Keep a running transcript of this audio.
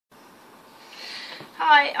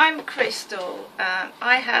Hi, I'm Crystal.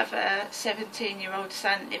 I have a 17-year-old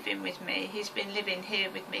son living with me. He's been living here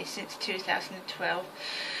with me since 2012.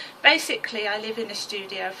 Basically, I live in a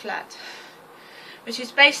studio flat, which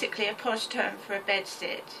is basically a posh term for a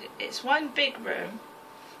bedsit. It's one big room,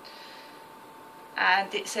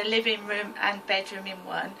 and it's a living room and bedroom in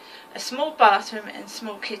one, a small bathroom and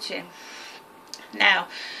small kitchen. Now,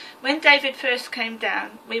 when David first came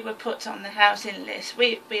down, we were put on the housing list.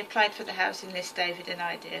 We applied for the housing list, David and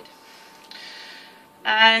I did.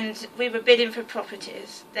 And we were bidding for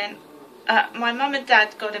properties. Then my mum and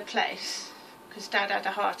dad got a place, because Dad had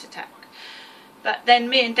a heart attack. But then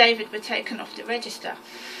me and David were taken off the register.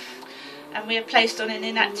 And we are placed on an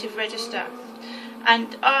inactive register.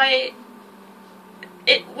 And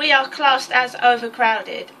we are classed as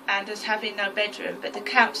overcrowded and as having no bedroom, but the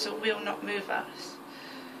council will not move us.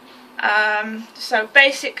 So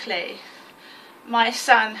basically, my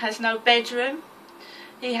son has no bedroom,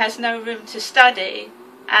 he has no room to study,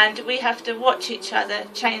 and we have to watch each other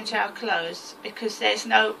change our clothes because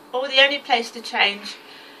the only place to change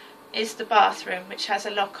is the bathroom, which has a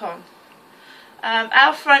lock on.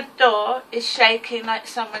 Our front door is shaking like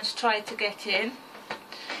someone's tried to get in.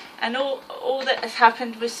 And all that has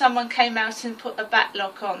happened was someone came out and put a bat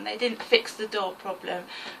lock on. They didn't fix the door problem,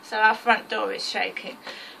 so our front door is shaking.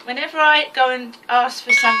 Whenever I go and ask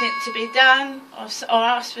for something to be done or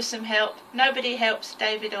ask for some help, nobody helps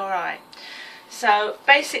David or I. So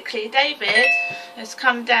basically, David has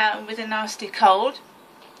come down with a nasty cold,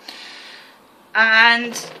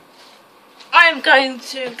 and I'm going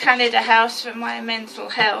to Canada House for my mental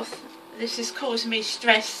health. This has caused me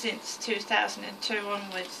stress since 2002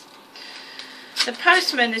 onwards. The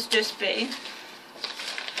postman has just been.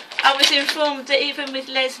 I was informed that even with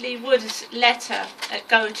Leslie Wood's letter at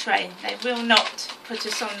Go Train, they will not put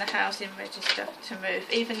us on the housing register to move.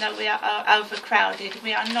 Even though we are overcrowded,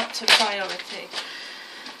 we are not a priority.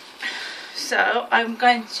 So I'm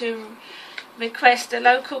going to request a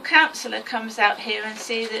local councillor comes out here and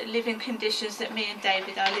see the living conditions that me and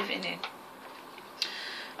David are living in.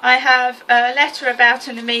 I have a letter about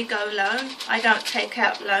an Amigo loan. I don't take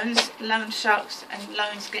out loans. Loan sharks and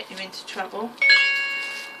loans get you into trouble.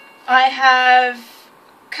 I have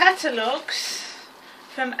catalogues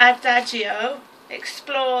from Adagio.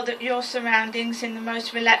 Explore your surroundings in the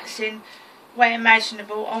most relaxing way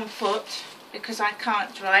imaginable on foot, because I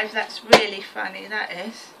can't drive. That's really funny, that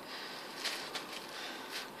is.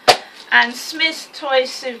 And Smith's Toy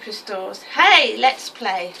Superstores. Hey, let's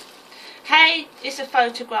play. Hey is a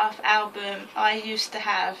photograph album I used to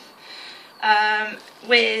have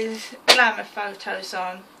with glamour photos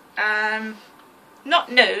on.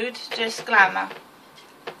 Not nude, just glamour.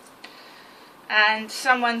 And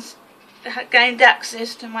someone's gained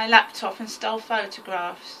access to my laptop and stole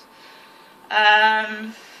photographs.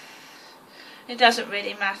 It doesn't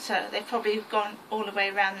really matter. They've probably gone all the way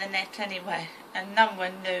around the net anyway, and no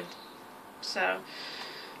one knew. So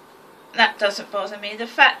that doesn't bother me. The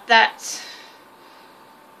fact that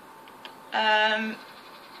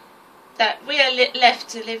that we are left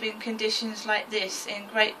to live in conditions like this in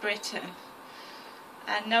Great Britain,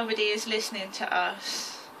 and nobody is listening to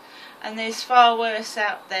us, and there's far worse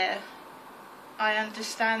out there. I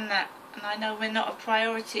understand that, and I know we're not a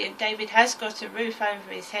priority, and David has got a roof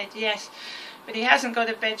over his head, yes, but he hasn't got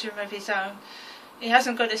a bedroom of his own. He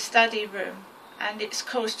hasn't got a study room. And it's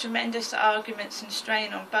caused tremendous arguments and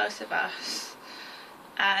strain on both of us.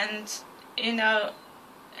 And, you know,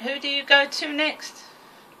 who do you go to next?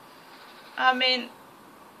 I mean,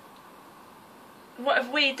 what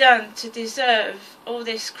have we done to deserve all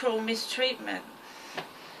this cruel mistreatment?